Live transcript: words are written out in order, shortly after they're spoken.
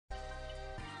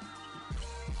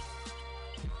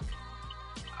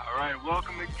right,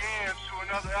 welcome again to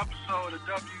another episode of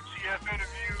WTF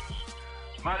Interviews.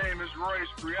 My name is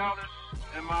Royce Brialis,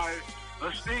 and my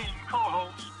esteemed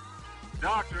co-host,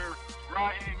 Dr.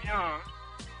 Raheem Young.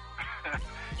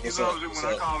 He loves it when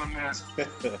I call him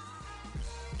that.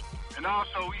 And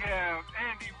also we have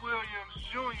Andy Williams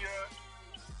Jr.,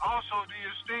 also the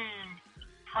esteemed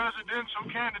presidential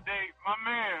candidate, my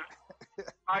man.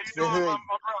 How you doing, my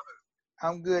brother?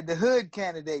 I'm good. The hood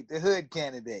candidate. The hood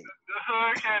candidate,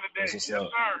 yes, sir.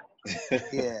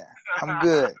 Yeah, I'm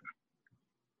good.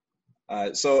 All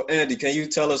right, so Andy, can you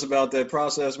tell us about that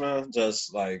process, man?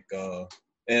 Just like,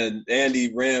 and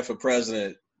Andy ran for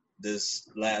president this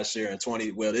year in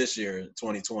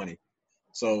 2020.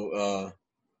 So,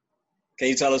 can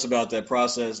you tell us about that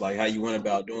process, like how you went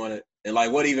about doing it, and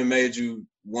like what even made you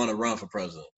want to run for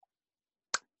president?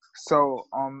 So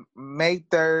on May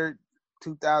 3rd,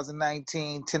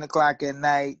 2019, 10 o'clock at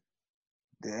night,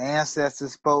 the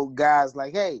ancestors spoke. Guys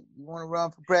like, hey, you want to run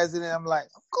for president? I'm like,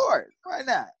 of course, why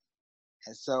not?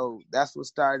 And so that's what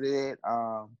started it.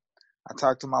 I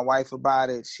talked to my wife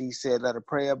about it. She said, let her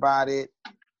pray about it.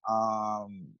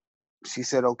 She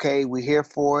said, okay, we're here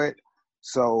for it.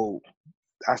 So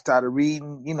I started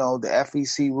reading, the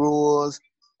FEC rules,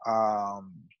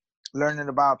 learning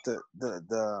about the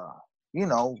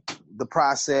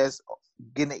process,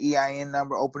 getting an EIN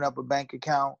number, open up a bank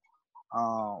account.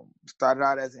 Started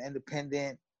out as an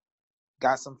independent,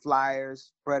 got some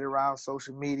flyers, spread around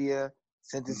social media,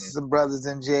 sent it to some brothers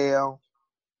in jail.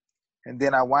 And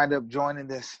then I wind up joining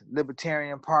this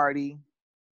Libertarian Party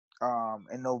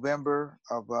in November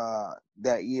of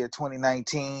that year,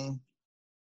 2019.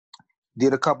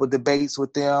 Did a couple debates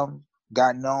with them,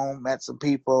 got known, met some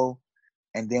people.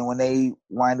 And then when they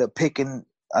wind up picking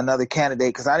another candidate,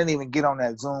 because I didn't even get on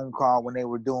that Zoom call when they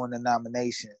were doing the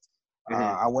nominations.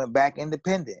 I went back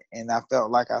independent, and I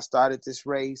felt like I started this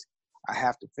race. I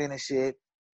have to finish it,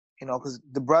 because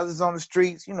the brothers on the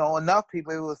streets, enough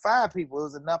people, it was 5 people. It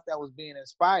was enough that was being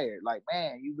inspired. Like,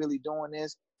 man, you really doing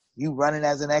this? You running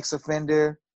as an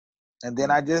ex-offender? And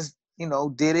then I just,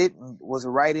 did it and was a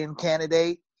write-in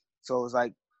candidate. So it was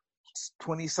like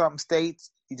 20-something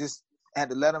states. You just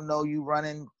had to let them know you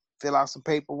running, fill out some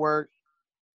paperwork,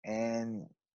 and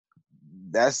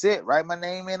that's it. Write my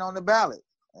name in on the ballot.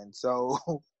 And so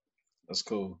that's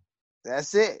cool.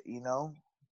 That's it,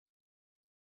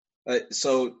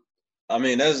 So, I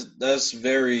mean, that's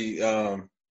very,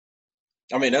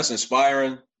 that's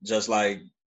inspiring. Just like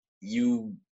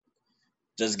you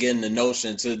just getting the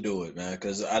notion to do it, man.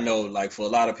 Because I know, like, for a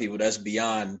lot of people, that's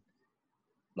beyond,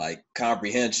 like,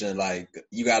 comprehension. Like,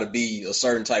 you got to be a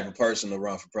certain type of person to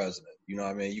run for president. You know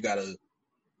what I mean? You got to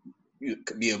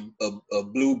be a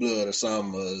blue blood or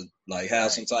something, or like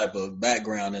have some type of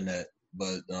background in that.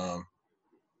 But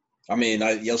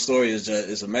your story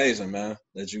is amazing, man.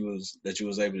 That you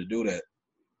was able to do that.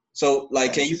 So,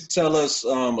 like, can you tell us a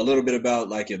little bit about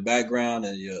like your background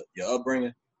and your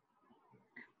upbringing?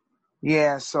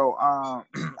 Yeah. So I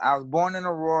was born in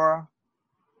Aurora,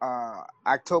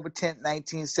 October 10th,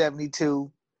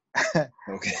 1972.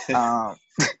 Okay.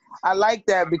 I like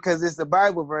that because it's the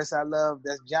Bible verse I love.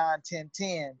 That's John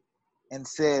 10:10, and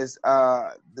says,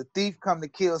 the thief come to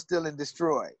kill, steal, and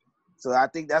destroy. So I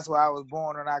think that's why I was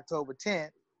born on October 10th,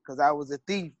 because I was a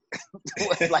thief.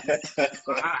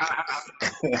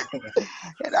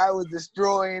 And I was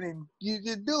destroying and you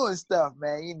just doing stuff,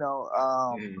 man,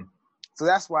 So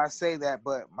that's why I say that.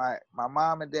 But my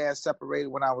mom and dad separated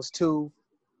when I was 2.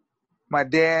 My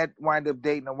dad wound up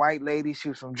dating a white lady. She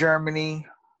was from Germany.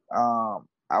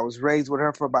 I was raised with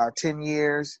her for about 10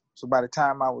 years. So by the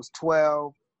time I was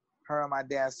 12, her and my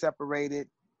dad separated,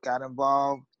 got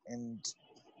involved in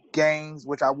gangs,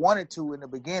 which I wanted to in the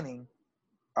beginning,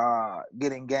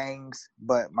 get in gangs,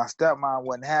 but my stepmom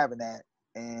wasn't having that.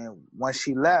 And once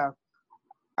she left,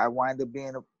 I wound up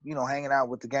being, hanging out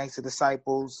with the Gangster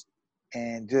Disciples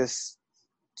and just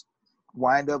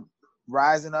wind up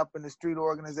rising up in the street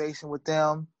organization with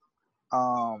them.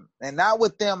 And not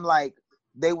with them like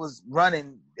they was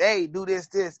running, hey, do this.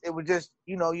 It was just,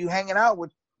 you hanging out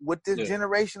with this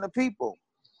generation of people.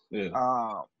 Yeah.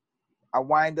 I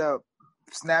wind up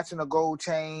snatching a gold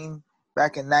chain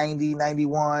back in 90,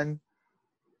 91.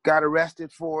 Got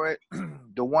arrested for it.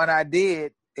 The one I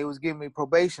did, they was giving me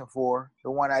probation for.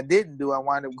 The one I didn't do, I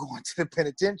wound up going to the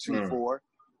penitentiary for.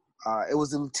 It was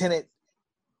the lieutenant's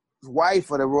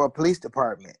wife of the Royal Police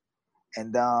Department.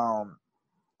 And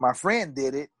my friend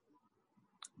did it,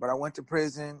 but I went to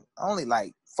prison only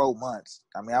like 4 months.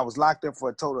 I mean, I was locked up for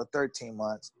a total of 13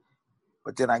 months.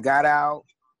 But then I got out,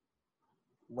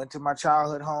 went to my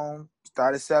childhood home,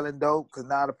 started selling dope because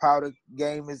now the powder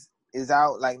game is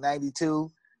out, like 92.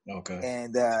 Okay.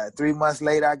 And 3 months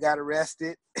later, I got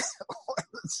arrested,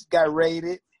 got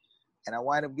raided, and I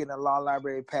wound up getting a law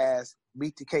library pass,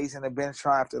 beat the case in a bench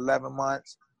trial after 11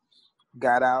 months,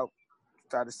 got out,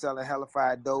 started selling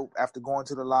hellified dope after going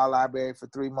to the law library for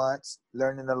 3 months,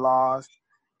 learning the laws.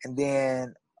 And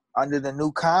then under the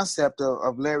new concept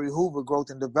of Larry Hoover, growth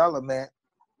and development,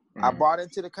 I bought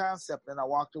into the concept and I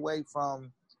walked away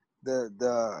from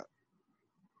the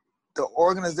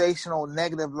organizational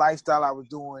negative lifestyle I was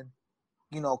doing,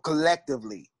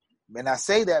 collectively. And I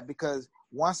say that because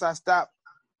once I stopped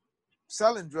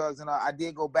selling drugs, and I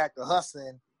did go back to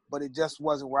hustling, but it just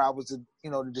wasn't where I was,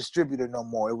 the distributor no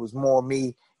more. It was more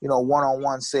me,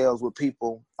 one-on-one sales with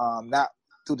people, not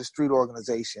through the street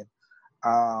organization.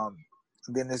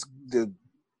 Then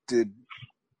the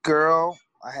girl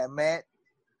I had met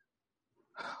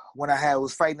when I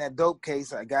was fighting that dope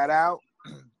case, I got out,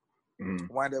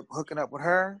 wound up hooking up with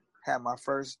her, had my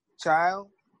first child,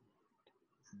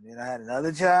 and then I had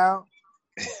another child,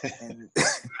 and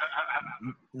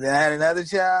then I had another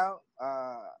child,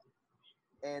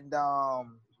 and I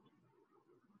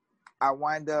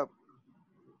wind up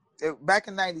back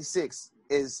in '96.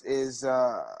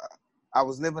 I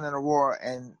was living in Aurora,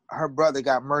 and her brother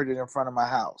got murdered in front of my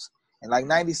house. And like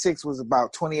 '96 was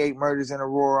about 28 murders in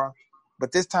Aurora,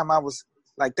 but this time I was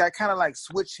like, that kind of like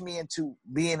switched me into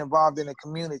being involved in the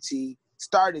community.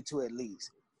 Started to, at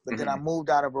least, but then I moved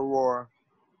out of Aurora,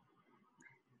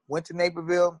 went to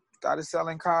Naperville, started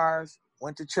selling cars,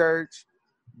 went to church.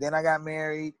 Then I got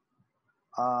married.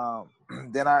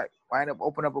 Then I wound up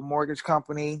opening up a mortgage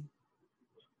company,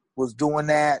 was doing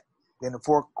that. Then the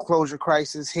foreclosure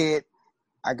crisis hit.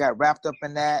 I got wrapped up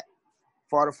in that,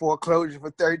 fought a foreclosure for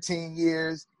 13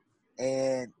 years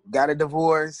and got a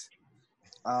divorce.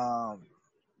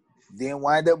 Then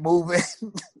wind up moving,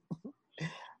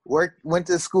 went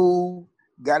to school,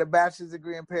 got a bachelor's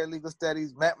degree in paralegal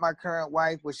studies, met my current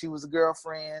wife, where she was a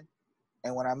girlfriend.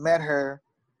 And when I met her,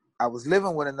 I was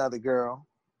living with another girl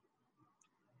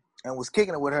and was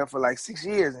kicking it with her for like 6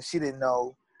 years, and she didn't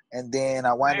know. And then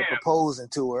I wound up proposing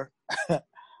to her.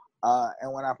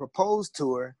 And when I proposed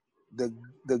to her,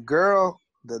 the girl,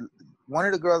 one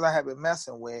of the girls I had been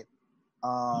messing with,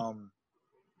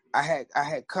 I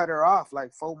had cut her off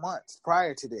like 4 months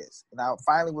prior to this. And I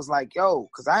finally was like, yo,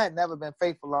 because I had never been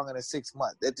faithful longer than 6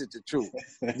 months. That's the truth.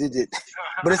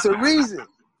 But it's a reason.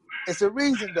 It's a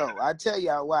reason, though. I'll tell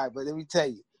y'all why, but let me tell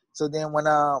you. So then when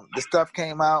the stuff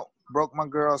came out, broke my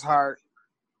girl's heart,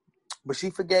 but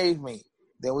she forgave me.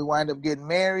 Then we wound up getting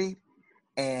married,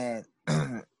 and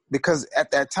because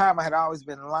at that time I had always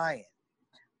been lying.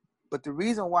 But the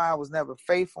reason why I was never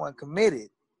faithful and committed,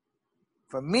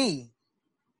 for me,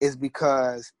 is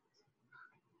because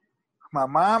my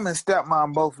mom and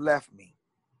stepmom both left me.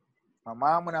 My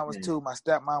mom when I was 2, my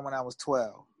stepmom when I was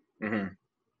 12.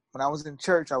 When I was in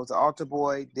church, I was an altar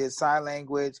boy, did sign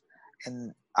language,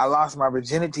 and I lost my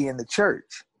virginity in the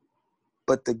church.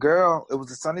 But the girl, it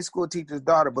was a Sunday school teacher's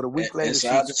daughter, but a week later,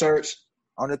 inside the church?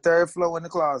 On the 3rd floor in the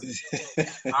closet.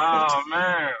 Oh,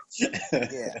 man.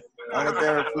 Yeah, on the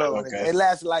 3rd floor. Okay. It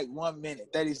lasted like 1 minute,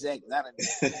 30 seconds. I don't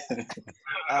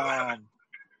know.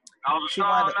 I was a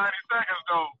strong 90 seconds,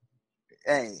 though.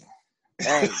 Hey.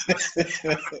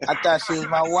 I thought she was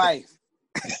my wife.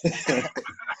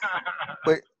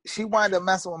 But she wound up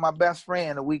messing with my best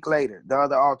friend a week later, the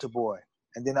other altar boy.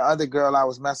 And then the other girl I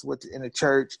was messing with in the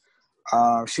church,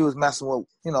 she was messing with,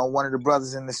 one of the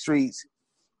brothers in the streets.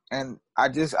 And I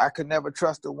could never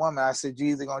trust a woman. I said, you're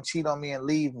either going to cheat on me and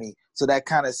leave me. So that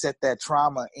kind of set that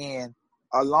trauma in,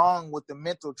 along with the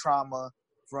mental trauma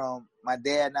from my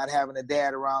dad not having a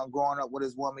dad around, growing up with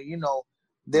his woman.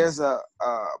 There's a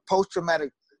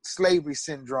post-traumatic slavery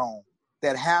syndrome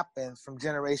that happens from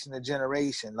generation to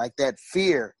generation. Like that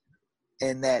fear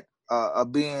and that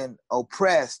of being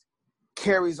oppressed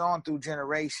carries on through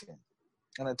generation.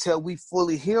 And until we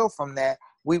fully heal from that,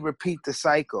 we repeat the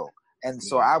cycle. And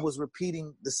so I was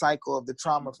repeating the cycle of the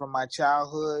trauma from my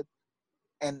childhood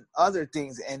and other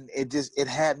things. And it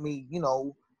had me,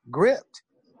 gripped.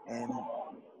 And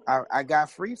I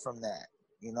got free from that,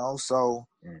 So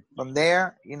from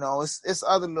there, it's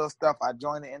other little stuff. I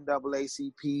joined the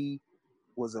NAACP,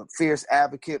 was a fierce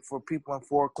advocate for people in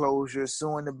foreclosure,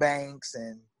 suing the banks.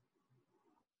 And,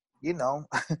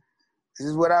 this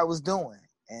is what I was doing.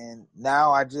 And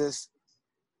now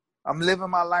I'm living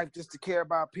my life just to care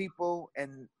about people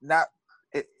and not,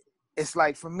 it's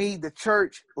like for me, the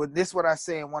church, this is what I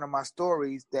say in one of my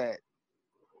stories, that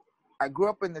I grew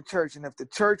up in the church, and if the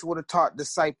church would have taught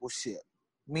discipleship,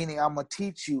 meaning I'm going to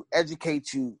teach you,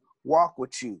 educate you, walk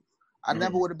with you, I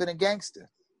never would have been a gangster.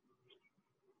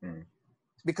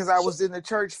 because I was in the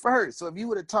church first. So if you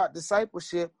would have taught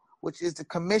discipleship, which is the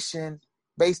commission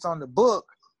based on the book,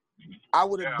 I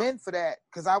would have been for that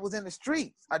because I was in the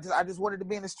streets. I just wanted to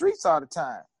be in the streets all the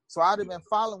time. So I'd have been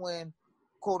following,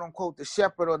 quote unquote, the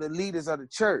shepherd or the leaders of the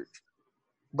church.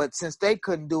 But since they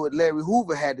couldn't do it, Larry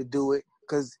Hoover had to do it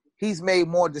because he's made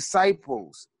more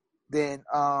disciples than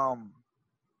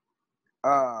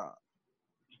the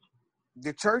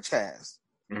church has.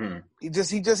 Mm-hmm. He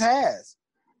just has.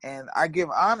 And I give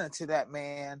honor to that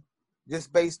man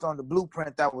just based on the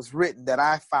blueprint that was written that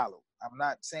I followed. I'm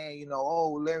not saying,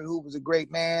 oh, Larry Hoover's a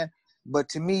great man, but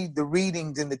to me, the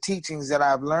readings and the teachings that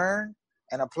I've learned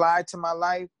and applied to my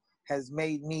life has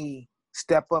made me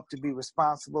step up to be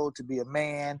responsible, to be a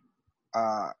man.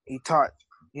 He taught,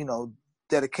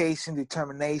 dedication,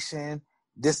 determination,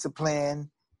 discipline,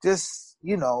 just,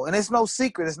 and it's no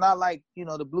secret. It's not like,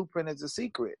 the blueprint is a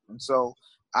secret. And so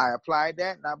I applied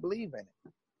that and I believe in it.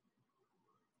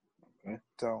 Okay.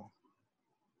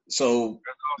 So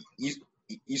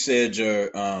you said your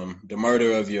the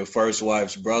murder of your first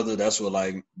wife's brother, that's what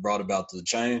like brought about the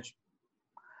change?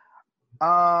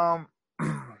 I'm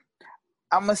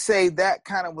gonna say that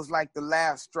kind of was like the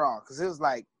last straw because it was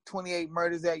like 28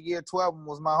 murders that year. 12 of them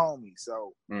was my homie.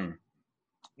 So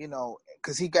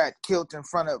because he got killed in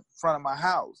front of my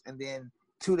house, and then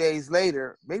 2 days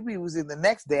later, maybe it was in the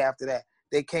next day after that,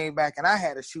 they came back and I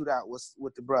had a shootout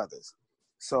with the brothers.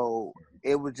 So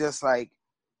it was just like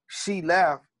she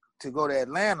left to go to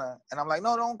Atlanta, and I'm like,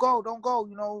 no, don't go.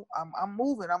 I'm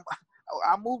moving.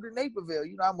 I moved to Naperville.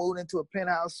 I moved into a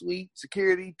penthouse suite,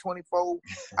 security 24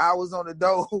 hours on the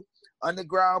door,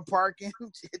 underground parking.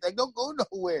 They don't go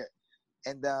nowhere.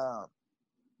 And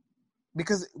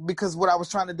because what I was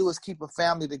trying to do is keep a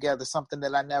family together, something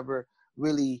that I never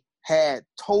really had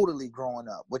totally growing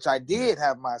up, which I did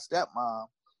have my stepmom,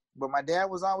 but my dad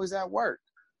was always at work,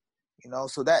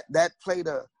 so that played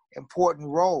a important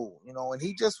role, and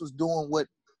he just was doing what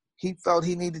he felt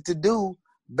he needed to do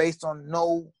based on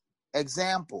no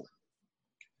example.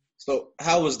 So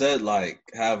how was that like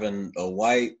having a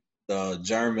white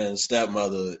German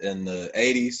stepmother in the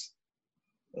 80s?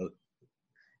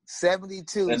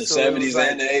 72. In the so 70s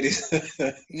like, and the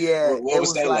 80s? Yeah. What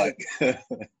was that like?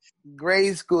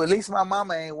 Grade school. At least my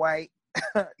mama ain't white.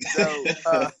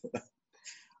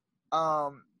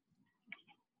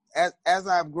 As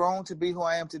I've grown to be who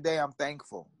I am today, I'm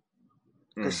thankful.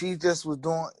 Because she just was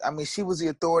she was the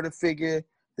authoritative figure,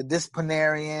 the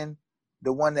disciplinarian,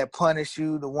 the one that punished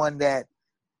you, the one that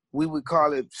we would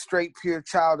call it straight, pure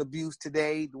child abuse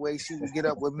today, the way she would get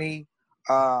up with me.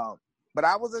 But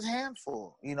I was a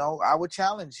handful, I would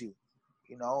challenge you,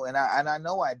 and I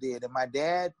know I did. And my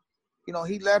dad,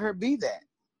 he let her be that.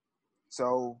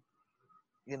 So,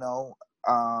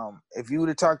 if you would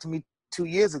have talked to me 2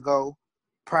 years ago,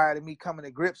 prior to me coming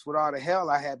to grips with all the hell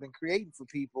I had been creating for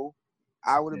people,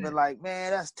 I would have been like,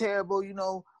 man, that's terrible,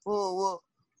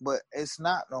 but it's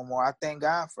not no more. I thank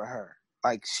God for her.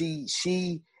 Like she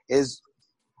is,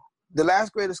 the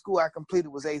last grade of school I completed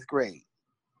was 8th grade.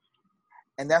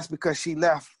 And that's because she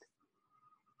left.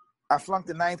 I flunked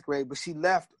the 9th grade, but she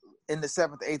left in the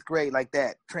 7th, 8th grade, like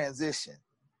that transition.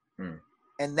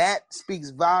 And that speaks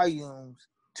volumes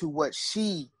to what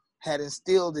she had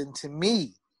instilled into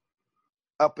me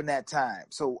up in that time.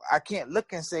 So I can't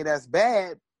look and say that's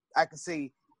bad. I can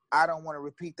say I don't want to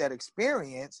repeat that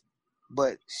experience,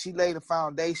 but she laid a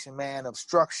foundation, man, of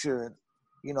structure,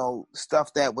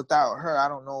 stuff that without her, I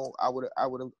don't know, I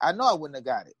know I wouldn't have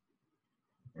got it.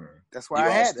 That's why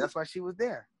that's why she was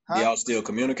there. Huh? Do y'all still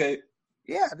communicate?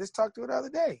 Yeah, I just talked to her the other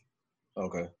day.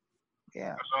 Okay. Yeah.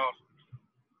 That's awesome.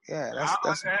 Yeah,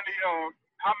 that's Andy,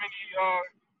 how many so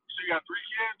you got 3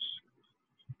 kids?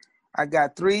 I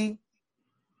got 3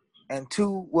 and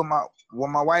 2 with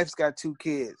my wife's got 2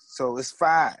 kids. So it's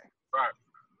 5. Right.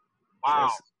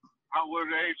 Wow. What are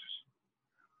the ages?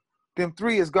 Them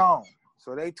 3 is gone.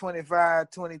 So they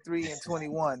 25, 23, and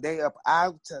 21. They up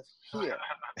out of here.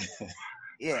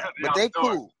 Yeah, but they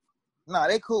cool. No,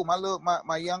 they cool.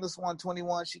 My youngest one,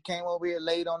 21, she came over here,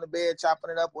 laid on the bed,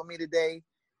 chopping it up with me today,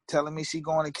 telling me she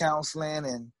going to counseling.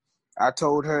 And I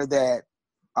told her that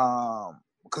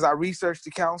because I researched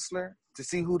the counselor to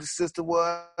see who the sister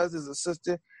was as a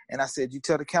sister. And I said, you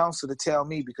tell the counselor to tell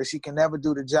me because she can never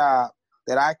do the job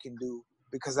that I can do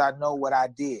because I know what I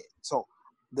did. So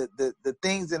the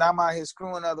things that I'm out here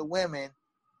screwing other women,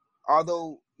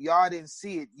 although y'all didn't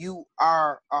see it, you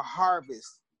are a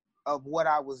harvest of what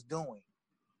I was doing.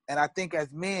 And I think as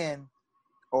men,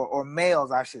 or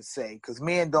males, I should say, because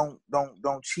men don't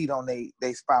cheat on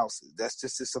they spouses.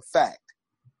 It's a fact.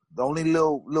 The only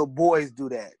little boys do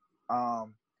that.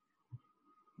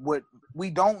 what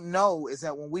we don't know is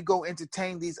that when we go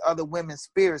entertain these other women's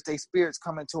spirits, they spirits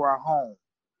come into our home.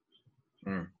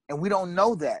 And we don't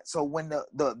know that. So when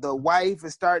the wife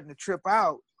is starting to trip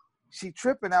out, she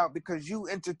tripping out because you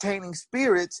entertaining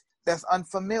spirits that's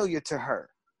unfamiliar to her.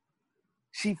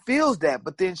 She feels that,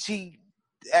 but then she,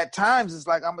 at times, it's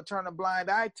like, I'm going to turn a blind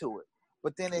eye to it.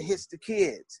 But then it hits the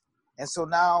kids. And so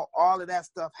now all of that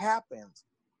stuff happens.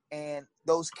 And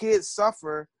those kids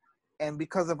suffer. And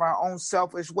because of our own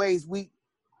selfish ways,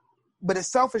 but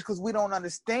it's selfish because we don't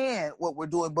understand what we're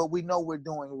doing, but we know we're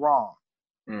doing wrong.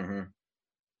 Mm-hmm.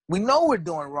 We know we're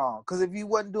doing wrong, because if you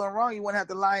wasn't doing wrong, you wouldn't have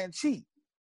to lie and cheat.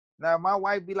 Now, if my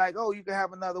wife be like, oh, you can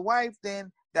have another wife,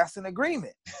 then that's an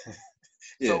agreement.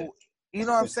 Yeah. So, you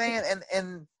know what I'm saying?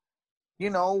 And you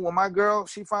know, when my girl,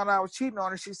 she found out I was cheating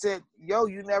on her, she said, yo,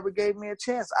 you never gave me a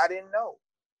chance. I didn't know.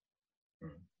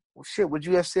 Well, shit, would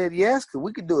you have said yes? Because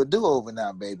we could do a do-over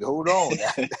now, baby. Hold on.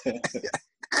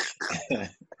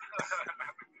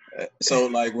 So,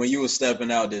 like, when you were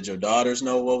stepping out, did your daughters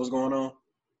know what was going on?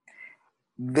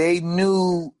 They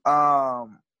knew,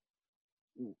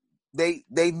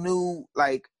 they knew,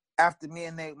 like, after me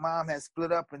and their mom had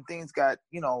split up and things got,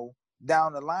 you know,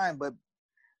 down the line, but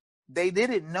they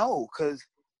didn't know because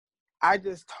I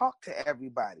just talked to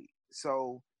everybody.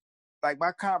 So, like,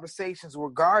 my conversations were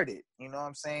guarded, you know what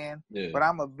I'm saying? Yeah. But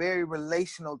I'm a very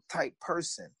relational type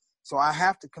person, so I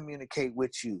have to communicate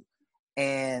with you.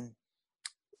 And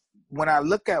when I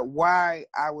look at why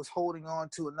I was holding on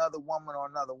to another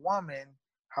woman,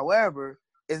 however,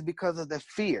 is because of the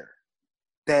fear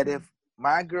that if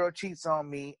my girl cheats on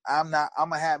me, I'm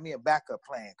gonna have me a backup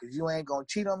plan, because you ain't gonna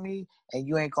cheat on me and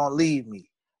you ain't gonna leave me.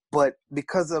 But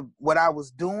because of what I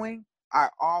was doing, I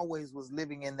always was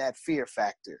living in that fear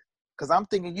factor, because I'm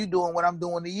thinking you doing what I'm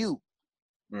doing to you.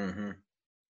 Mm-hmm.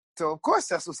 So of course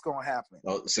that's what's gonna happen.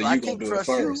 Oh, so you gonna do it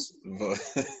first?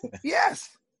 Yes,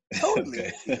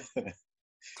 totally,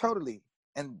 totally.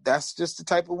 And that's just the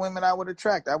type of women I would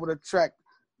attract. I would attract,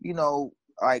 you know,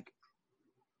 like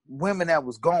women that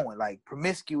was going like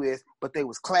promiscuous, but they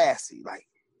was classy. Like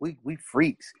we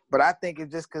freaks. But I think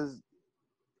it's just because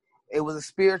it was a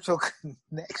spiritual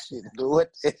connection to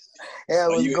what the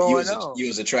hell was going on. You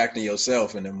was attracting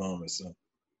yourself in that moment, so.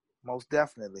 Most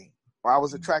definitely. Or I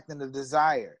was attracting the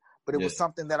desire, but it was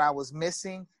something that I was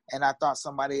missing, and I thought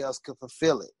somebody else could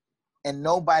fulfill it. And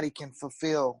nobody can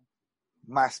fulfill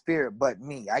my spirit but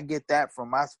me. I get that from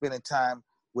my spending time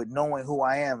with knowing who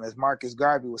I am. As Marcus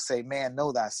Garvey would say, man,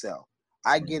 know thyself.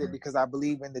 I get it because I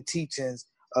believe in the teachings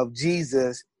of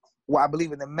Jesus. Well, I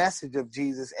believe in the message of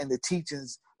Jesus and the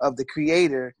teachings of the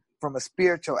Creator from a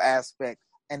spiritual aspect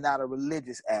and not a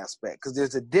religious aspect. Because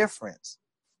there's a difference.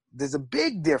 There's a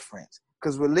big difference.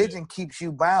 Because religion keeps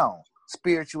you bound.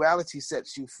 Spirituality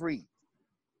sets you free.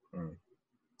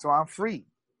 So I'm free.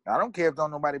 I don't care if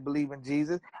don't nobody believe in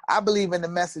Jesus. I believe in the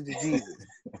message of Jesus.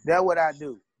 That's what I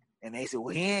do. And they said,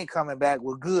 well, he ain't coming back.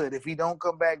 Well, good. If he don't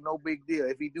come back, no big deal.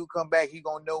 If he do come back, he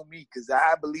gonna know me, because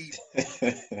I believe.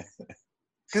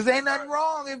 Because ain't nothing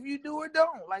wrong if you do or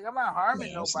don't. Like, I'm not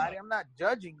harming nobody. I'm not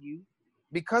judging you.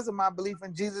 Because of my belief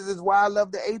in Jesus is why I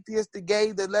love the atheist, the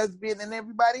gay, the lesbian, and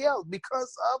everybody else.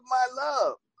 Because of my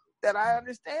love that I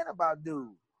understand about dude.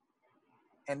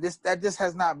 And that just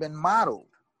has not been modeled.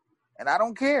 And I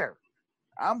don't care.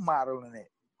 I'm modeling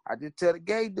it. I just tell the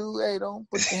gay dude, hey, don't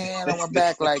put your hand on my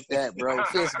back like that, bro.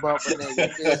 Fist bump a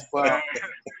nigga, fist bump.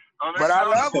 But I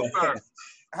love him.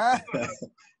 Huh?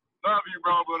 Love you,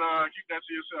 bro, but keep that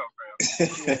to yourself, man.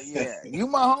 Yeah. You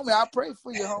my homie. I pray for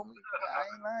you, homie. I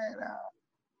ain't lying now.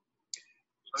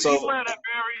 So you led a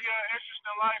very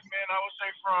interesting life, man. I would say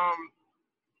from,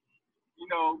 you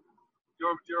know,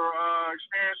 your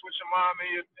experience with your mom and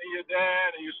your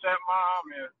dad and your stepmom,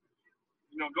 and,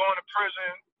 you know, going to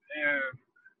prison and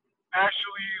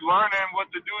actually learning what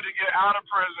to do to get out of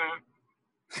prison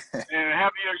and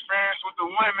having your experience with the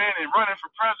women and running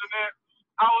for president.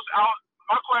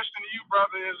 My question to you,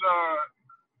 brother, is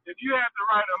if you had to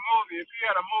write a movie, if you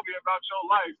had a movie about your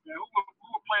life, man, who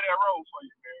would play that role for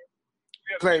you, man?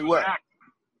 You play what?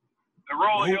 The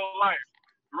role of your life,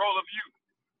 the role of you.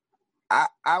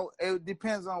 It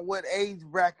depends on what age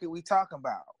bracket we talking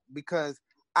about, because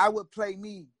I would play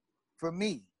me for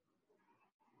me.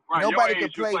 Right, nobody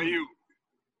could play you.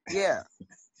 Yeah,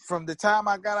 from the time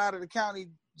I got out of the county,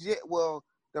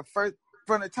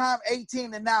 from the time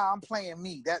 18 to now, I'm playing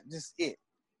me. That's just it.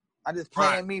 I'm just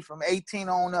playing me from 18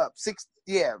 on up.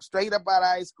 Straight up out of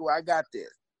high school, I got this.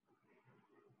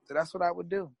 So that's what I would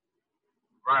do.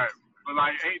 Right, but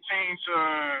like 18 to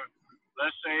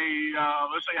let's say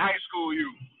high school you.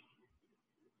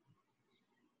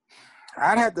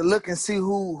 I'd have to look and see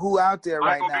who out there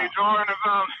right now.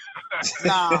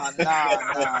 Nah.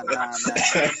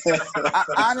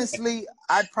 Honestly,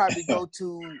 I'd probably go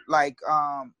to like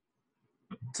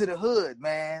to the hood,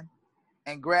 man,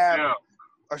 and grab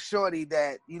a shorty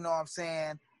that, you know what I'm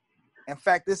saying. In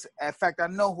fact, I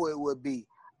know who it would be.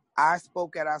 I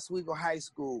spoke at Oswego High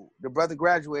School. The brother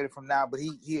graduated from now, but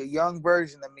he a young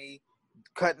version of me,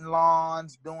 cutting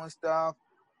lawns, doing stuff.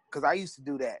 Cause I used to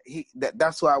do that.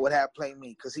 That's who I would have play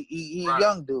me. Cause he a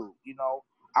young dude, you know.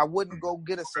 I wouldn't go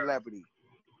get a celebrity.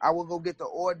 I would go get the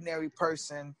ordinary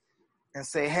person and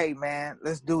say, "Hey, man,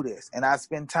 let's do this." And I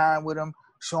spend time with him,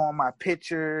 show him my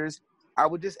pictures. I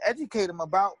would just educate him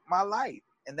about my life,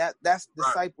 and that's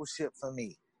discipleship for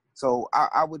me. So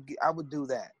I would do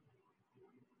that.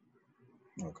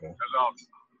 Okay. That's awesome.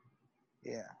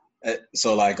 Yeah.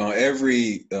 So like on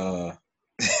every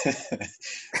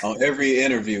on every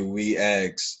interview we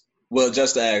ask, well,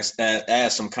 just to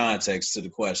add some context to the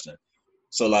question.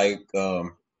 So like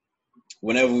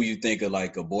whenever you think of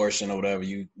like abortion or whatever,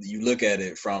 you look at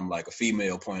it from like a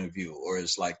female point of view, or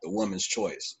it's like the woman's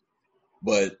choice.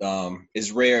 But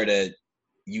it's rare that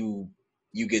you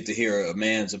get to hear a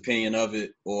man's opinion of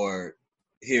it or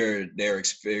hear their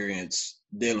experience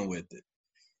dealing with it.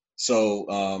 So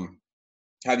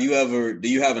do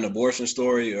you have an abortion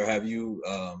story, or have you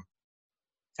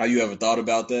ever thought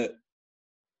about that?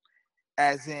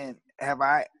 As in, have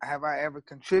I ever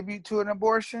contributed to an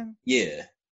abortion? Yeah.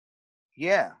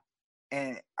 Yeah.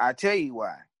 And I tell you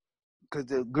why. Because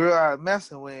the girl I was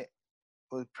messing with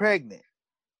was pregnant.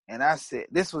 And I said,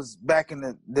 this was back in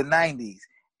the 90s.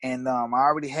 And I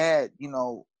already had, you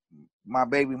know, my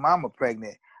baby mama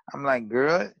pregnant. I'm like,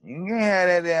 girl, you can't have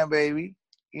that damn baby,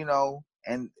 you know.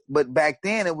 But back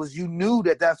then it was, you knew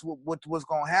that's what was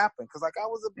going to happen. Because like I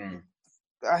was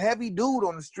a heavy dude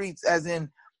on the streets, as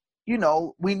in, you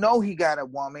know, we know he got a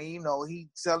woman, you know, he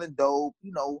selling dope,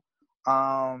 you know.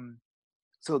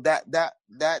 So that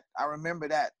I remember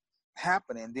that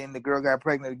happening. Then the girl got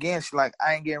pregnant again. She's like,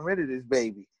 I ain't getting rid of this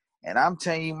baby. And I'm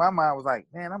telling you, my mind was like,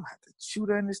 man, I'm going to have to shoot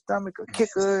her in the stomach or kick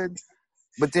her.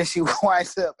 But then she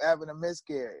winds up having a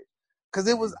miscarriage. Because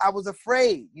I was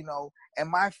afraid, you know. And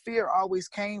my fear always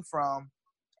came from,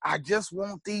 I just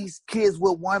want these kids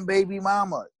with one baby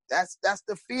mama. That's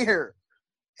the fear.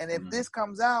 And if this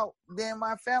comes out, then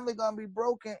my family going to be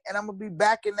broken. And I'm going to be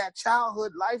back in that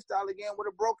childhood lifestyle again with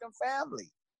a broken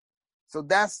family. So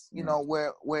that's, you know,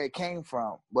 where it came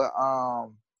from. But,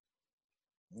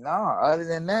 no, other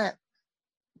than that,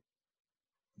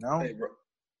 no. Hey, bro.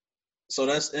 So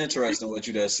that's interesting what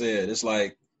you just said. It's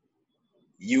like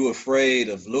you afraid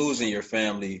of losing your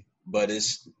family, but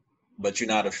you're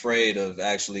not afraid of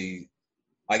actually,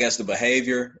 I guess, the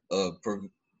behavior of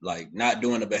like not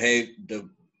doing the behavior,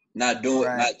 not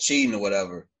cheating or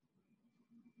whatever,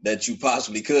 that you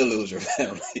possibly could lose your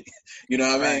family. You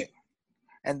know what I mean?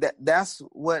 And that's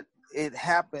what it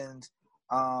happens.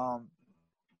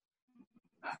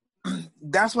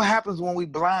 That's what happens when we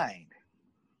blind.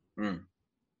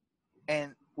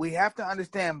 And we have to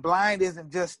understand, blind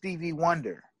isn't just Stevie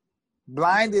Wonder.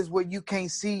 Blind is where you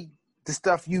can't see the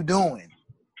stuff you doing,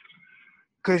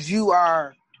 because you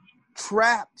are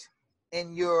trapped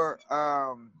in your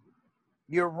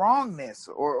wrongness,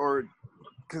 or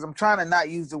because I'm trying to not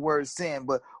use the word sin,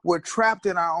 but we're trapped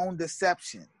in our own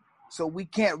deception. So we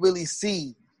can't really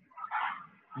see,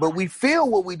 but we feel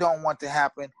what we don't want to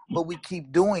happen, but we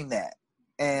keep doing that.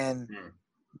 And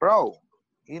bro,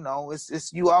 you know,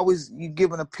 it's you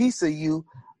giving a piece of you.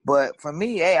 But for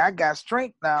me, hey, I got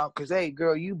strength now because, hey,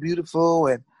 girl, you beautiful.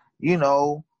 And, you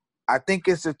know, I think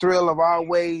it's the thrill of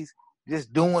always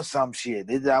just doing some shit.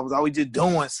 I was always just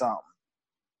doing something.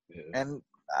 Yeah.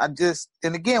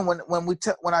 And again,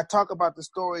 when I talk about the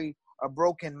story, A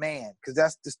Broken Man, because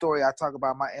that's the story I talk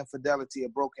about, my infidelity, a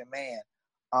broken man.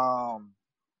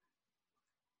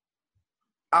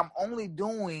 I'm only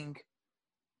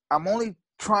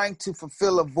trying to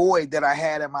fulfill a void that I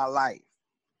had in my life.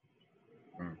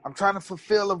 I'm trying to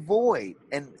fulfill a void,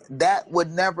 and that would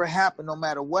never happen. No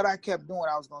matter what I kept doing,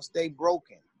 I was going to stay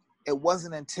broken. It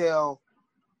wasn't until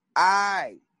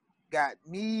I got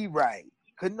me right.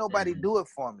 Couldn't nobody do it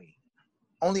for me.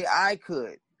 Only I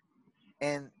could.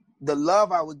 And the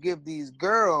love I would give these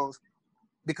girls,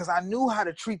 because I knew how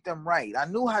to treat them right. I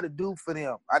knew how to do for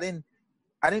them. I didn't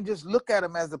just look at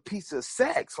them as a piece of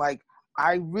sex. Like,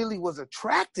 I really was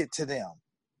attracted to them.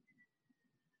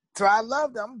 So I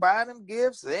loved them, buying them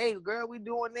gifts. Hey, girl, we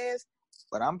doing this,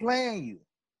 but I'm playing you.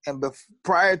 And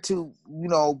prior to, you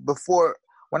know, before,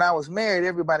 when I was married,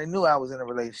 everybody knew I was in a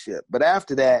relationship. But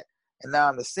after that, and now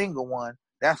I'm the single one,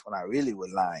 that's when I really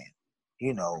was lying,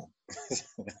 you know.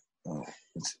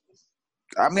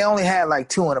 I mean, I only had like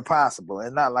 2 in a possible.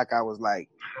 It's not like I was like,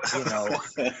 you know.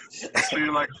 So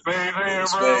you're like space hand,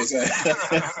 bro?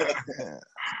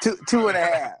 Two and a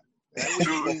half.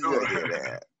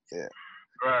 Yeah.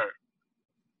 Right.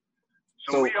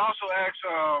 So we also asked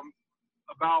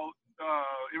about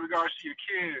in regards to your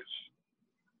kids.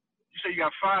 You say you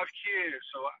got 5 kids.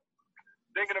 So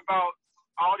thinking about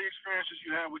all the experiences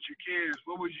you had with your kids,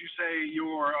 what would you say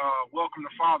your welcome to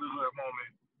fatherhood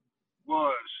moment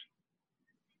was?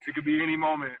 It could be any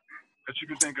moment that you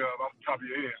can think of off the top of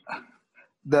your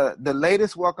head. The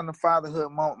latest welcome to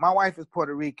fatherhood moment. My wife is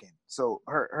Puerto Rican, so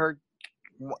her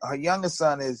youngest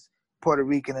son is Puerto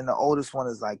Rican, and the oldest one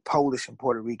is like Polish and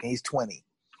Puerto Rican. He's 20.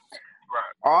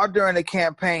 Right. All during the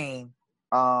campaign,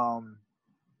 I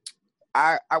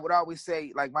would always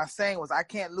say, like, my saying was, I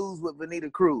can't lose with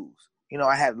Vanita Cruz. You know,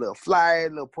 I had a little flyer, a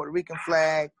little Puerto Rican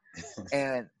flag,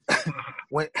 and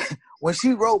when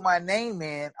she wrote my name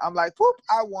in, I'm like, whoop,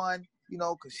 I won, you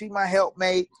know, because she my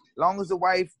helpmate, long as the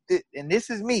wife did, and this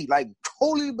is me, like,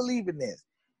 totally believe in this.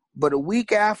 But a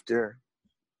week after,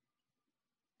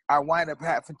 I wind up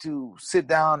having to sit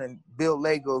down and build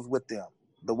Legos with them,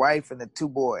 the wife and the 2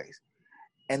 boys.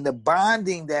 And the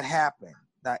bonding that happened,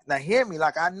 now hear me,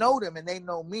 like, I know them and they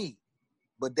know me,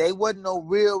 but they wasn't no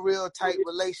real tight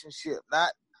relationship.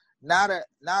 Not a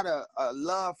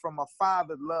love from a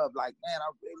father love, like, man,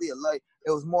 I really love you.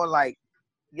 It was more like,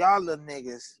 y'all little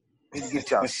niggas need to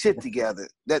get y'all shit together.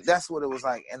 That's what it was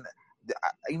like. And,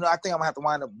 you know, I think I'm going to have to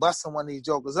wind up busting one of these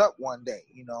jokers up one day,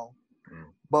 you know.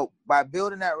 But by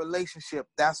building that relationship,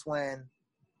 that's when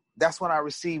I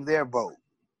received their vote.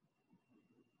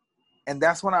 And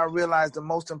that's when I realized the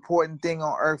most important thing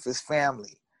on earth is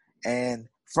family. And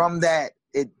from that,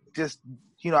 it just,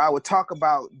 you know, I would talk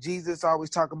about Jesus, always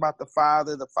talk about the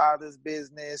Father's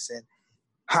business, and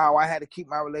how I had to keep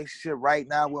my relationship right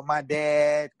now with my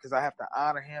dad, because I have to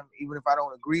honor him even if I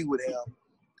don't agree with him.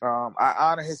 I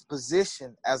honor his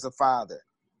position as a father,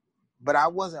 but I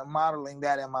wasn't modeling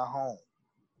that in my home.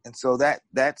 And so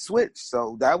that switched.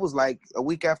 So that was like a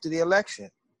week after the election,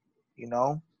 you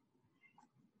know.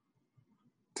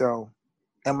 So,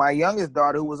 and my youngest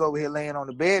daughter, who was over here laying on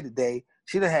the bed today,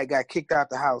 she got kicked out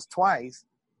the house twice.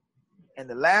 And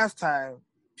the last time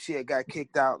she had got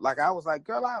kicked out, like, I was like,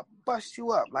 girl, I'll bust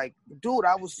you up. Like, dude,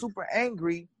 I was super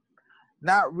angry,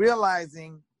 not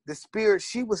realizing the spirit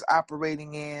she was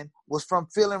operating in was from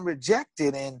feeling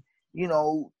rejected and, you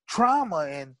know, trauma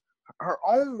and her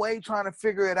own way trying to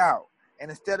figure it out. And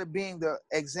instead of being the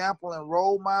example and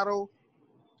role model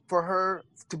for her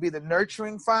to be the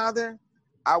nurturing father,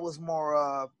 I was more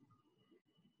of,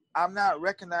 I'm not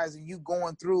recognizing you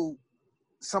going through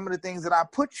some of the things that I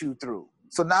put you through.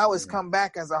 So now it's come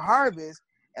back as a harvest,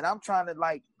 and I'm trying to,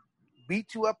 like,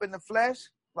 beat you up in the flesh.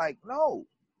 Like, no.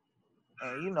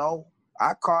 And, you know,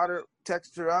 I called her,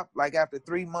 texted her up, like, after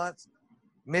 3 months,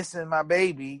 missing my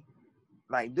baby.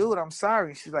 Like, dude, I'm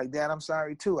sorry. She's like, Dad, I'm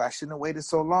sorry, too. I shouldn't have waited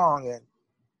so long. And,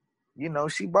 you know,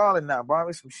 she balling now. Bought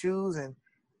me some shoes, and,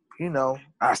 you know,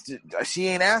 she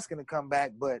ain't asking to come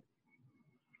back, but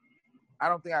I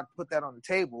don't think I'd put that on the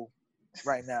table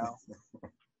right now.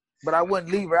 But I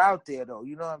wouldn't leave her out there, though.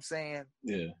 You know what I'm saying?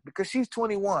 Yeah. Because she's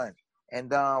 21, and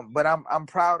but I'm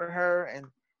proud of her, and,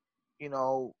 you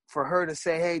know, for her to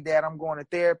say, "Hey, Dad, I'm going to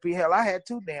therapy." Hell, I had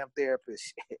 2 damn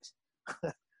therapists.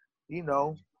 You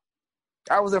know,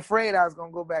 I was afraid I was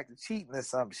gonna go back to cheating or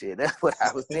some shit. That's what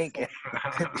I was thinking.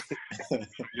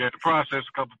 You had to process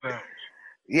a couple things.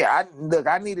 Yeah,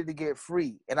 I needed to get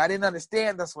free, and I didn't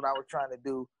understand that's what I was trying to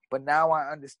do. But now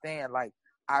I understand. Like,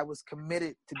 I was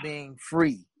committed to being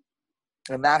free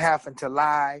and not having to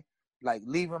lie, like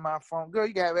leaving my phone. Girl,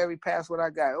 you can have every password I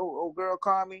got. Oh, girl,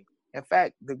 call me. In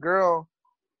fact, the girl,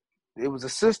 it was a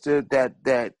sister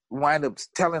that wound up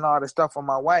telling all the stuff on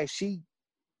my wife. She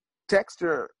texted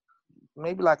her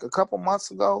maybe like a couple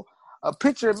months ago a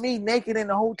picture of me naked in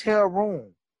the hotel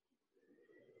room.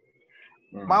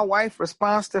 My wife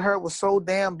response to her was so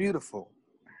damn beautiful.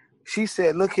 She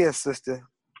said, "Look here, sister.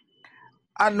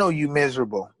 I know you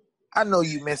miserable. I know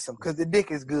you miss him because the dick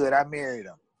is good. I married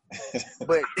him."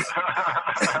 But,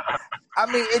 I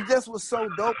mean, it just was so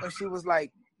dope. And she was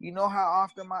like, "You know how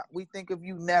often we think of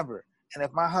you? Never. And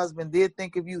if my husband did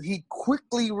think of you, he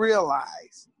quickly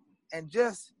realized."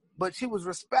 But she was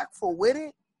respectful with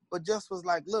it, but just was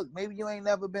like, "Look, maybe you ain't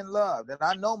never been loved. And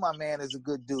I know my man is a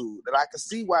good dude. And I can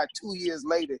see why 2 years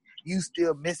later, you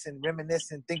still missing,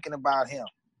 reminiscing, thinking about him."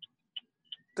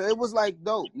 So it was like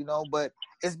dope, you know, but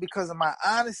it's because of my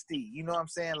honesty. You know what I'm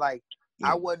saying? Like,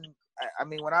 I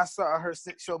mean, when I saw her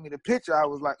show me the picture, I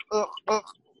was like, ugh.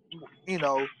 you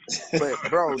know. But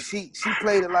bro, she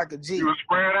played it like a G. You was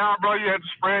spread out, bro. You had the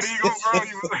spread eagle, bro.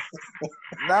 You was...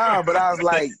 Nah, but I was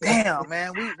like, damn,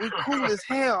 man, we cool as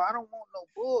hell. I don't want no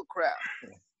bull crap.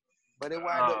 But it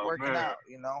wound up working out,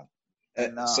 you know.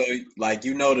 And, so, like,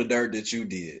 you know the dirt that you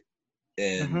did,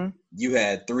 and you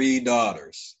had 3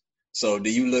 daughters. So,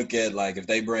 do you look at, like, if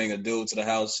they bring a dude to the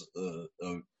house,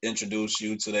 introduce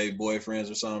you to their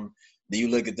boyfriends or something, do you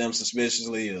look at them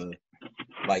suspiciously, or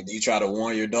like, do you try to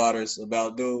warn your daughters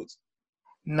about dudes?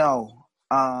 No.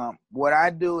 What I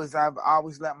do is I've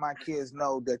always let my kids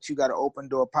know that you got an open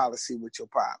door policy with your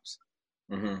pops.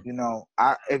 You know,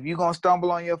 if you're going to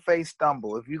stumble on your face,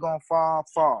 stumble. If you're going to fall,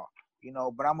 fall. You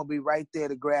know, but I'm going to be right there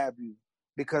to grab you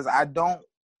because I don't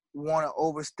want to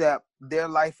overstep their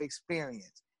life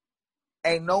experience.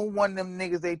 Ain't no one of them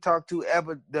niggas they talk to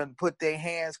ever done put their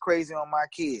hands crazy on my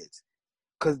kids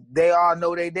because they all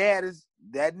know their dad is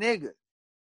that nigga.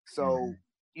 So,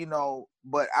 you know,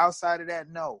 but outside of that,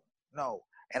 no.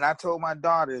 And I told my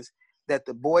daughters that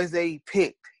the boys they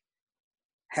picked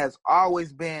has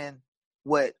always been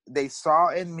what they saw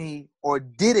in me or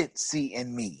didn't see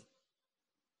in me.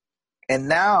 And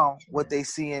now what they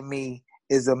see in me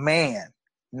is a man,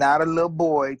 not a little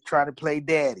boy trying to play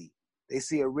daddy. They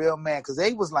see a real man because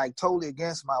they was like totally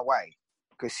against my wife.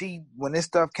 Because when this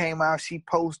stuff came out, she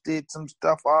posted some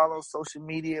stuff all on social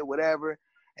media, whatever.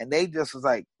 And they just was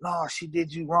like, no, she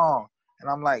did you wrong. And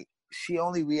I'm like, she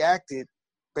only reacted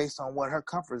based on what her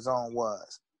comfort zone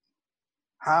was.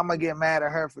 How am I get mad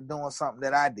at her for doing something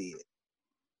that I did?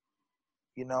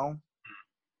 You know?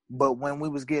 But when we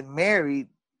was getting married,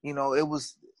 you know, it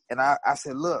was, and I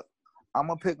said, look, I'm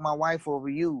going to pick my wife over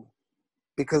you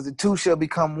because the two shall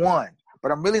become one.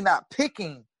 But I'm really not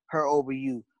picking her over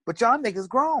you. But y'all niggas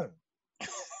grown.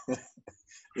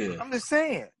 Yeah. I'm just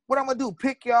saying. What I'm going to do,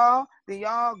 pick y'all, then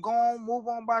y'all go on, move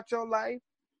on about your life,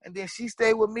 and then she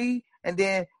stay with me, and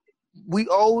then we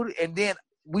old, and then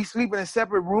we sleeping in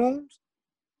separate rooms?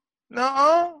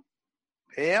 Nuh-uh.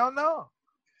 Hell no.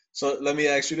 So let me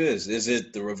ask you this. Is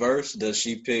it the reverse? Does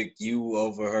she pick you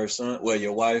over her son? Well,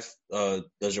 your wife,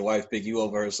 does your wife pick you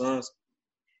over her sons?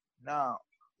 No.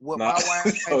 What my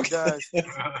wife does,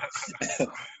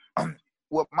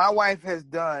 what my wife has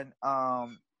done,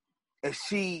 is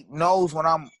she knows when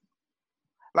I'm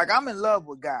in love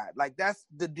with God. Like, that's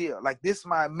the deal. Like, this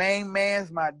my main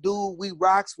man's my dude. We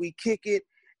rocks, we kick it.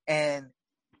 And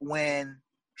when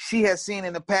she has seen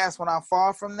in the past when I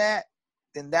fall from that,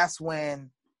 then that's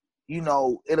when, you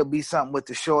know, it'll be something with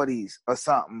the shorties or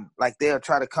something. Like, they'll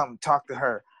try to come talk to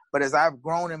her. But as I've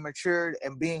grown and matured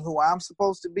and being who I'm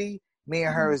supposed to be, me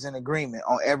and her is in agreement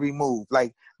on every move.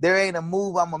 Like, there ain't a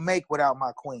move I'm going to make without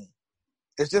my queen.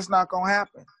 It's just not going to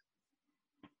happen.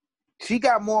 She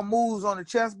got more moves on the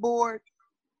chessboard,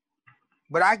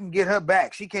 but I can get her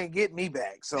back. She can't get me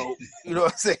back. So, you know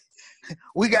what I'm saying?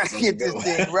 We got to get this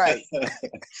thing right.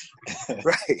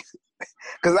 Right.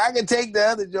 Because I can take the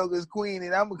other joker's queen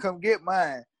and I'm going to come get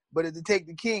mine. But if to take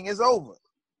the king, it's over.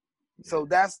 So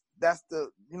that's the,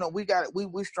 you know, we got it.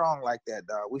 We strong like that,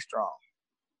 dog. We strong.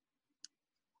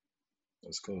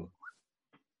 That's cool.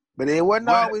 But it wasn't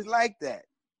always like that.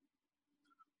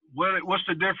 What's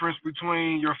the difference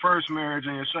between your first marriage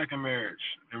and your second marriage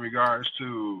in regards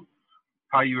to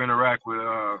how you interact with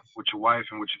your wife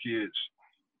and with your kids?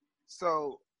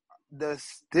 So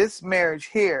this marriage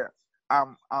here,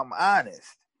 I'm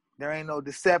honest. There ain't no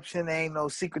deception, there ain't no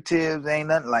secretives, there ain't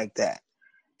nothing like that.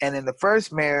 And in the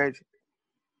first marriage,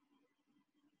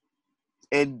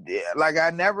 like I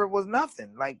never was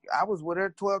nothing. Like I was with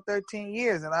her 12, 13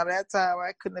 years, and out of that time,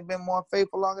 I couldn't have been more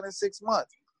faithful longer than 6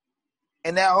 months.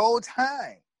 And that whole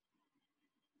time.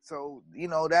 So, you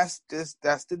know, that's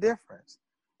the difference.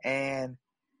 And,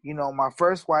 you know, my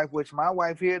first wife, which my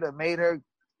wife here that made her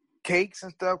cakes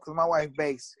and stuff, because my wife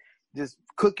bakes just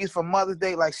cookies for Mother's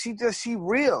Day. Like she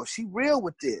real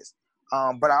with this.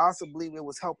 But I also believe it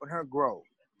was helping her grow.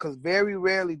 Because very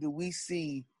rarely do we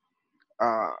see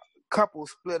couples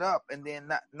split up and then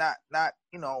not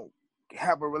you know,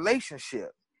 have a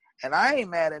relationship. And I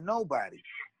ain't mad at nobody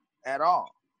at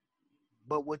all.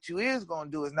 But what you is going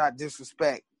to do is not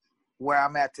disrespect where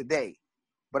I'm at today.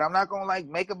 But I'm not going to, like,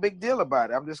 make a big deal about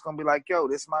it. I'm just going to be like, yo,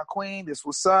 this is my queen. This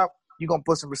what's up. You're going to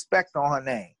put some respect on her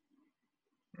name.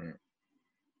 Mm.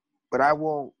 But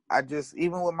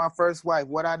even with my first wife,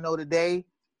 what I know today,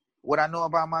 what I know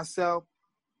about myself,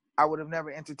 I would have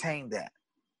never entertained that.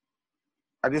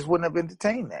 I just wouldn't have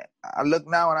entertained that. I look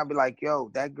now and I'd be like, yo,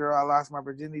 that girl I lost my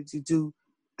virginity to,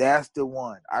 that's the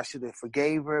one. I should have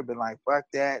forgave her, been like, fuck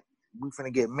that. We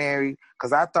finna get married.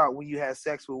 Because I thought when you had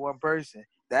sex with one person,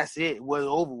 that's it. It was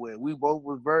over with. We both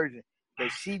was virgin.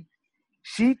 But she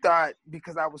she thought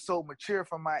because I was so mature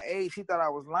for my age, she thought I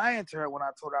was lying to her when I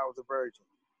told her I was a virgin.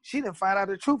 She didn't find out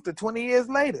the truth till 20 years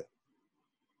later.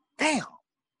 Damn.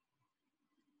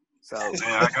 So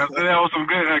yeah, I gotta say that was some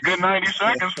good 90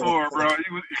 seconds for her, bro.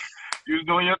 You was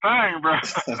doing your thing, bro.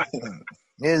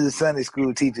 There's a Sunday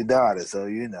school teacher daughter, so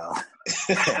you know.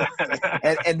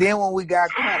 and then when we got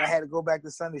caught, I had to go back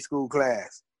to Sunday school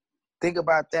class. Think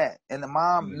about that. And the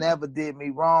mom never did me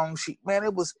wrong.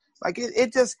 It was like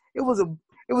it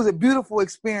was a beautiful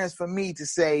experience for me to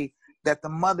say that the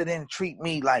mother didn't treat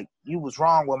me like you was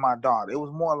wrong with my daughter. It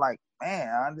was more like, man,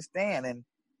 I understand, and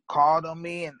called on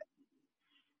me, and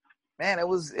man, it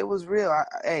was real.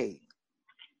 Hey,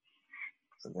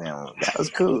 man, that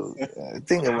was cool.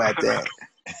 Think about that.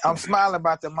 I'm smiling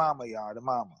about the mama, y'all. The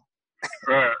mama.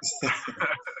 Right.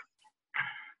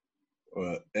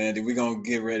 Well, Andy, we're gonna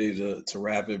get ready to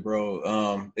wrap it,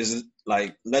 bro. Is it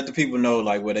like let the people know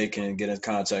like where they can get in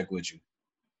contact with you?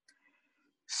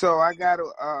 So I got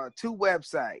two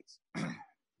websites: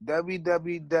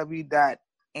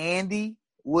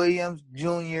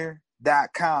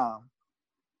 www.andywilliamsjr.com.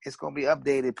 It's gonna be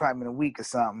updated probably in a week or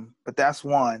something, but that's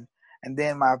one. And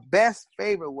then my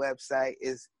favorite website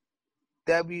is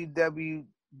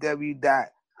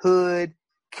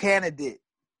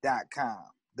www.hoodcandidate.com.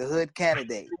 The Hood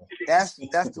Candidate. That's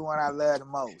the one I love the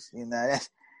most. You know, that's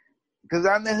because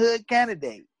I'm the Hood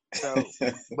Candidate. So,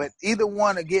 but either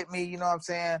one will get me. You know what I'm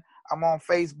saying? I'm on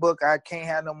Facebook. I can't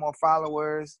have no more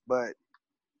followers, but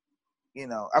you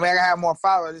know, I mean, I can have more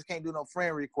followers. I just can't do no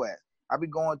friend request. I be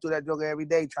going through that joke every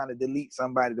day trying to delete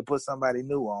somebody to put somebody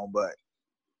new on, but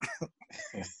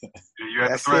you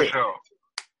at the threshold.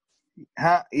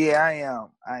 Huh? Yeah, I am.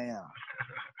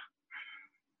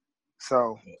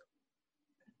 So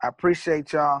I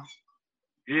appreciate y'all.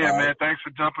 Yeah, man. Thanks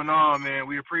for jumping on, man.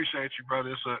 We appreciate you,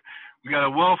 brother. We got a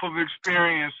wealth of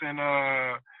experience, and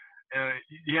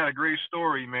you had a great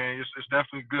story, man. It's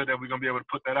definitely good that we're gonna be able to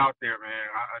put that out there, man.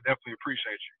 I definitely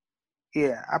appreciate you.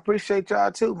 Yeah, I appreciate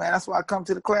y'all too, man. That's why I come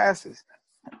to the classes.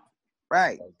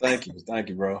 Right. Thank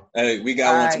you, bro. Hey, we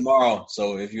got one tomorrow,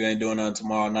 so if you ain't doing nothing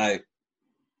tomorrow night,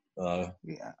 join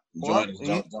us.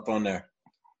 Jump on there.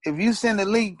 If you send a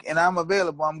link and I'm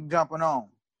available, I'm jumping on.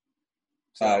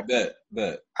 So, all right,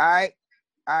 bet. All right,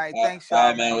 thanks, y'all. All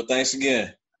right, man. Well, thanks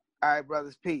again. All right,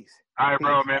 brothers. Peace. All right,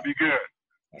 bro, man. Be good.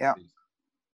 Yeah.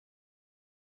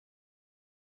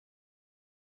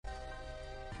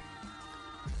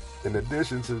 In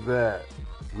addition to that,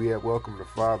 we at Welcome to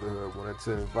Fatherhood wanted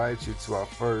to invite you to our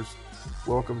first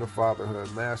Welcome to Fatherhood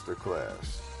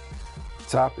Masterclass. The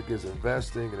topic is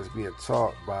investing and is being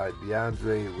taught by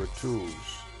DeAndre Ratuz.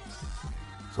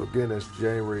 So again, it's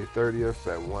January 30th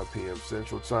at 1 p.m.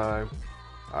 Central Time.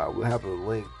 We'll have a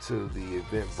link to the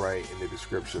Eventbrite in the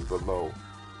description below.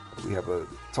 We have a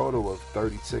total of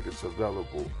 30 tickets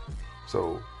available.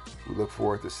 So we look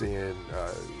forward to seeing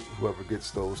whoever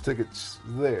gets those tickets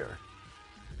there.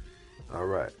 All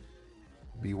right.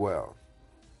 Be well.